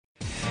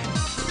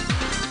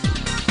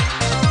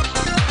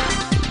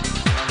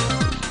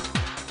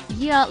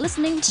are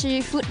listening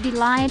to Food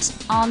Delight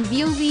on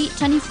VOV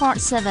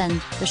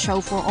 24/7, the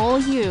show for all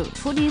you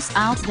foodies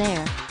out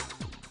there.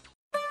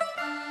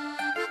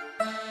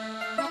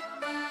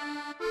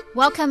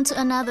 Welcome to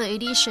another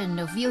edition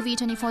of VOV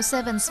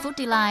 24/7's Food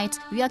Delight.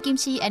 We are Kim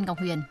Chi and Ngọc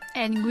Huyền.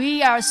 And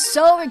we are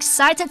so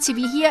excited to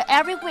be here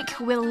every week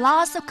with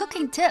lots of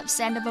cooking tips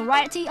and a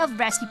variety of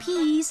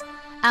recipes.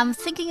 I'm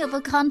thinking of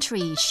a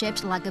country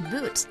shaped like a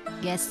boot.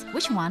 Guess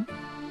which one?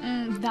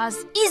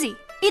 That's easy.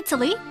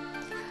 Italy.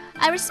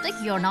 I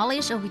respect your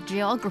knowledge of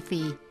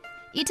geography.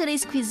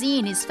 Italy's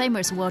cuisine is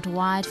famous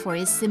worldwide for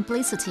its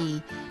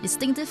simplicity,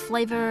 distinctive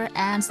flavor,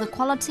 and the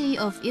quality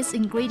of its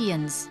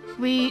ingredients.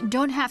 We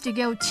don't have to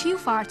go too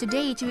far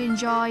today to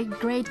enjoy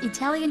great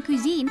Italian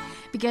cuisine,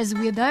 because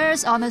with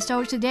us on the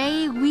show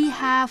today, we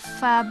have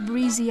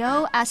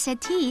Fabrizio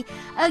Assetti,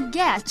 a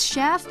guest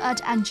chef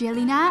at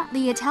Angelina,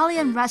 the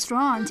Italian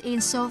restaurant in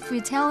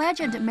Sofitel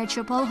Legend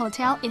Metropole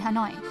Hotel in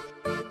Hanoi.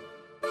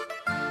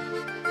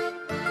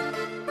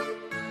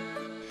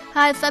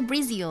 Hi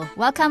Fabrizio,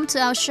 welcome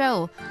to our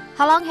show.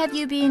 How long have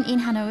you been in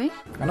Hanoi?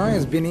 Hanoi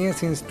has been here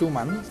since 2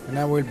 months, and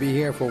I will be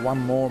here for 1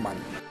 more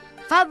month.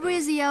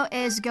 Fabrizio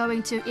is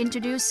going to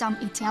introduce some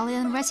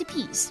Italian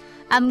recipes.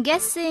 I'm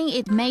guessing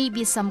it may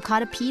be some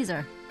kind of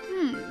pizza.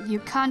 You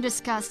can't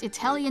discuss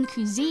Italian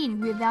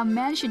cuisine without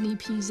mentioning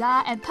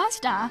pizza and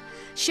pasta.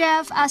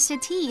 Chef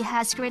Assetti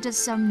has created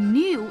some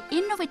new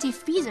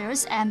innovative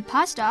pizzas and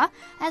pasta,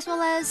 as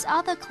well as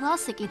other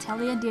classic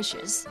Italian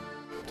dishes.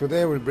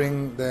 Today we'll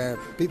bring the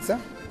pizza.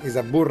 It's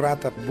a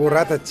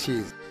burrata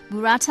cheese.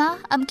 Burrata?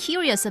 I'm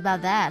curious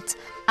about that.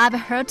 I've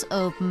heard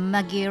of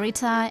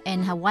margherita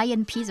and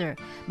Hawaiian pizza,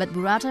 but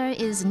burrata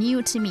is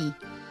new to me.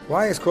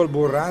 Why it's called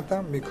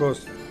burrata?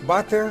 Because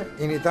butter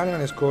in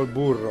Italian is called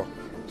burro.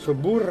 So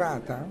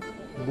burrata,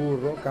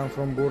 burro, comes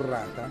from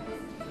burrata.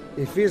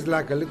 It feels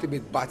like a little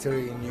bit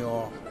buttery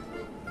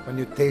when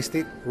you taste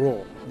it raw,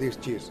 this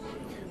cheese.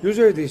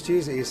 Usually this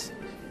cheese is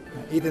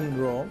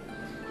eaten raw,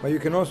 but you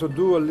can also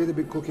do a little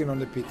bit cooking on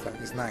the pizza.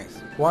 It's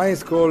nice. Why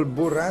it's called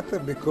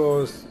burrata?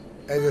 Because,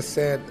 as I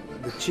said,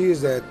 the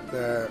cheese that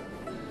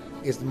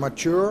is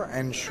mature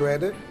and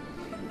shredded,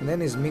 and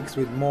then is mixed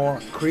with more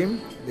cream.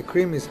 The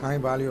cream is high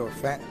value of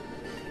fat,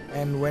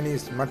 and when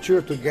it's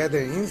mature together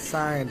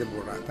inside the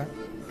burrata,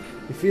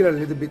 you feel a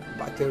little bit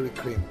buttery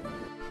cream.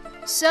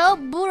 So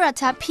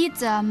burrata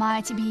pizza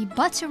might be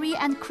buttery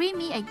and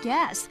creamy, I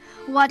guess.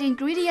 What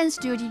ingredients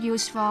do you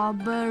use for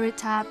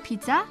burrata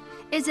pizza?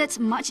 Is it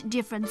much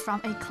different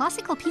from a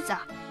classical pizza?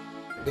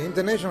 The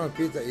international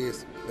pizza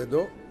is the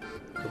dough,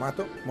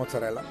 tomato,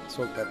 mozzarella,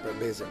 salt, pepper,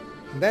 basil.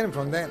 And then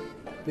from then,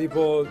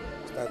 people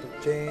start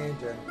to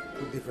change and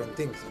put different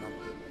things,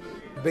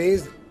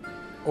 Base,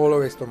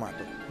 always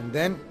tomato. And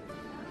then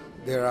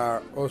there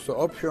are also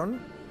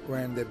options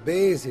when the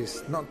base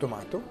is not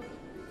tomato,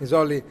 it's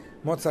only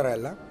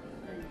mozzarella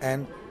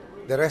and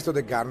the rest of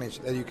the garnish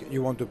that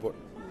you want to put.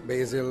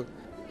 Basil,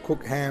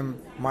 cooked ham,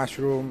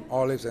 mushroom,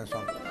 olives, and so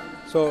on.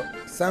 So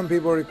some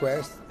people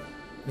request,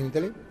 in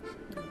Italy,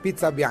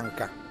 pizza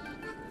bianca.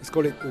 Let's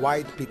call it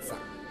white pizza,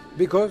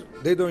 because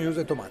they don't use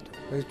a tomato.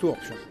 There's 2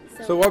 options.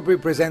 So what we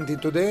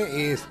presented today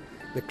is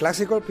the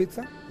classical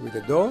pizza with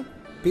the dough,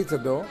 pizza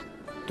dough,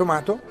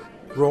 tomato,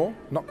 raw,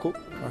 not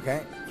cooked,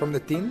 from the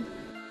tin.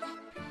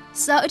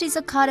 So it is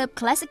a kind of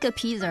classical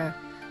pizza.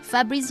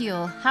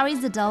 Fabrizio, how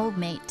is the dough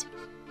made?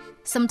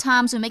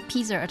 Sometimes we make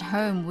pizza at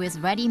home with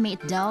ready-made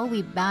dough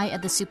we buy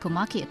at the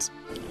supermarket.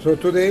 So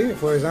today,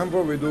 for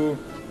example, we do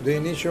the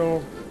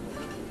initial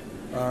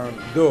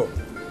dough,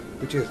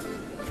 which is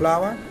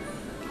flour,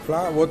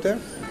 water,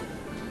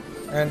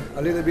 and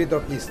a little bit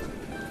of yeast.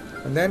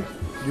 And then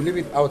you leave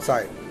it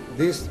outside.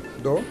 This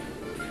dough,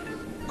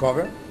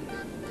 cover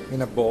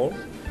in a bowl,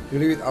 you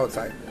leave it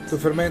outside to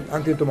ferment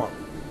until tomorrow.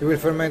 It will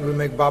ferment, will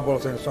make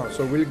bubbles and so on.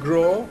 So we'll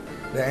grow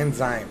the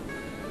enzyme,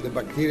 the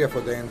bacteria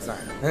for the enzyme.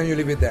 Then you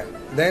leave it there.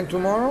 Then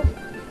tomorrow,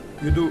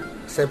 you do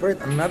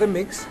separate another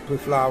mix with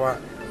flour,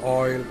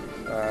 oil,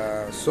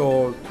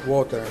 salt,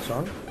 water, and so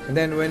on. And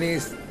then when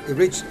it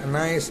reaches a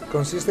nice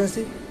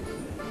consistency,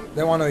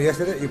 the one of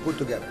yesterday you put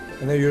together.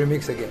 And then you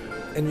remix again.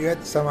 And you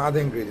add some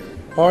other ingredients.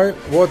 Oil,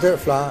 water,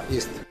 flour,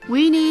 yeast.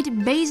 We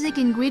need basic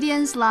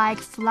ingredients like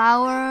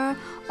flour,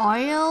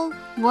 oil,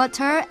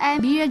 water,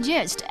 and beer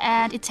yeast,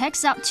 and it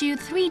takes up to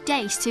 3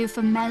 days to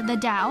ferment the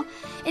dough.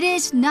 It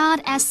is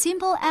not as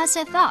simple as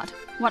I thought.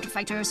 What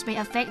factors may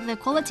affect the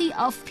quality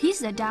of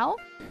pizza dough?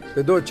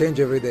 The dough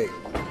changes every day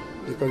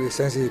because it's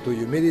sensitive to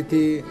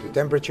humidity, to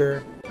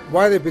temperature.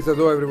 Why the pizza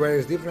dough everywhere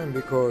is different?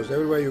 Because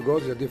everywhere you go,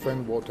 there's a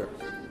different water.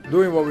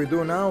 Doing what we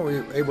do now,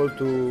 we're able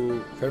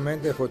to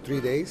ferment it for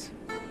 3 days.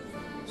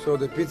 So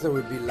the pizza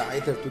will be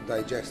lighter to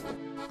digest.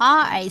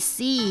 I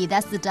see.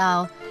 That's the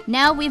dough.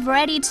 Now we're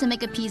ready to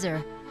make a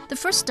pizza. The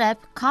first step,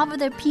 cover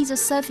the pizza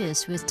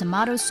surface with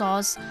tomato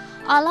sauce.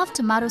 I love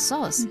tomato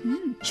sauce.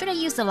 Should I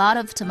use a lot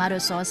of tomato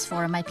sauce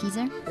for my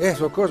pizza?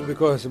 Yes, of course,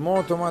 because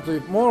more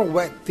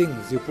wet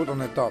things you put on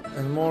the top,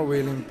 and more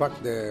will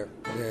impact the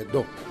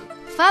dough.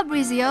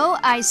 Fabrizio,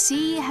 I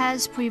see,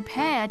 has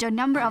prepared a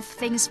number of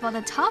things for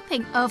the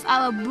topping of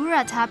our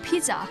burrata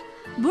pizza.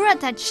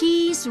 Burrata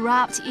cheese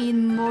wrapped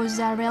in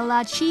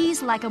mozzarella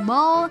cheese like a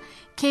ball,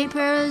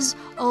 capers,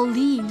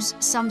 olives,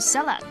 some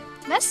salad.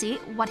 Let's see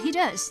what he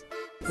does.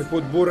 We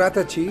put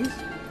burrata cheese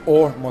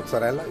or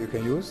mozzarella, you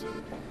can use.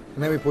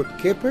 And then we put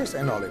capers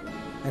and olive.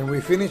 And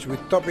we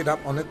top it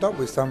up on the top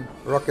with some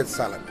rocket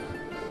salad,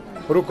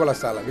 rucola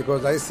salad,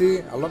 because I see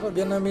a lot of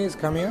Vietnamese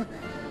come here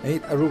and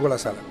eat arugula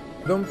salad.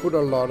 Don't put a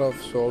lot of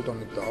salt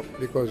on the top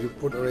because you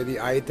put already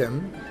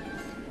item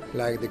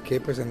like the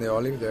capers and the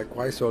olive, they're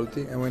quite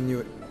salty, and when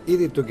you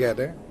eat it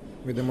together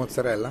with the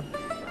mozzarella,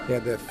 you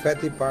have the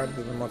fatty part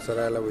of the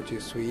mozzarella, which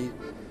is sweet,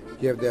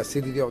 you have the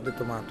acidity of the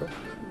tomato,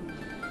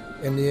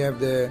 and you have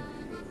the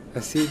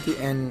acidity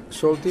and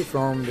salty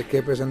from the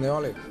capers and the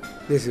olive.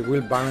 This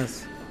will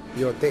balance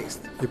your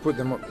taste. You put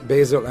the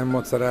basil and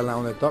mozzarella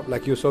on the top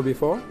like you saw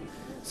before.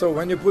 So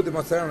when you put the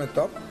mozzarella on the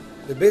top,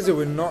 the basil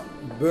will not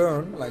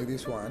burn like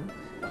this one,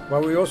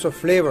 but we also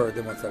flavor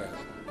the mozzarella.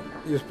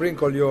 You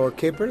sprinkle your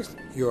capers,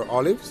 your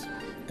olives,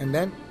 and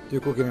then you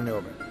cook it in the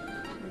oven.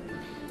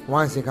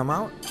 Once you come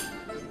out,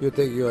 you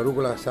take your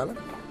arugula salad,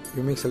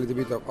 you mix a little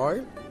bit of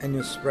oil, and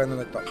you spread on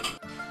the top.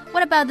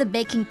 What about the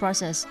baking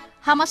process?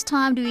 How much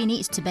time do we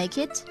need to bake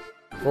it?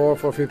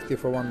 450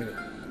 for 1 minute.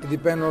 It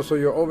depends also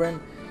your oven,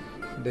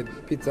 the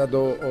pizza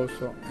dough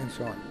also, and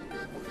so on.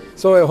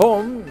 So at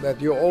home, that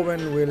your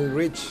oven will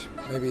reach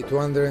maybe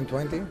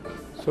 220,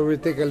 so it will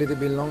take a little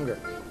bit longer.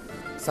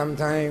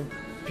 Sometimes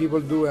people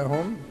do at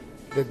home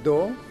the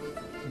dough,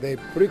 they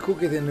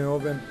pre-cook it in the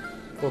oven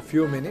for a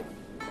few minutes,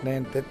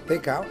 then they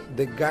take out,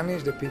 they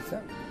garnish the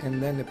pizza,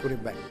 and then they put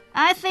it back.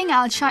 I think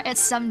I'll try it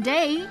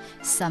someday.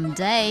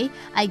 Someday?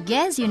 I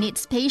guess you need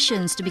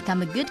patience to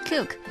become a good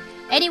cook.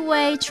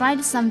 Anyway, try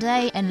it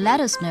someday and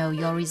let us know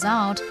your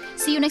result.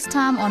 See you next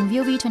time on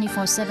VOV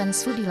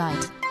 24/7's Food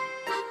Delight.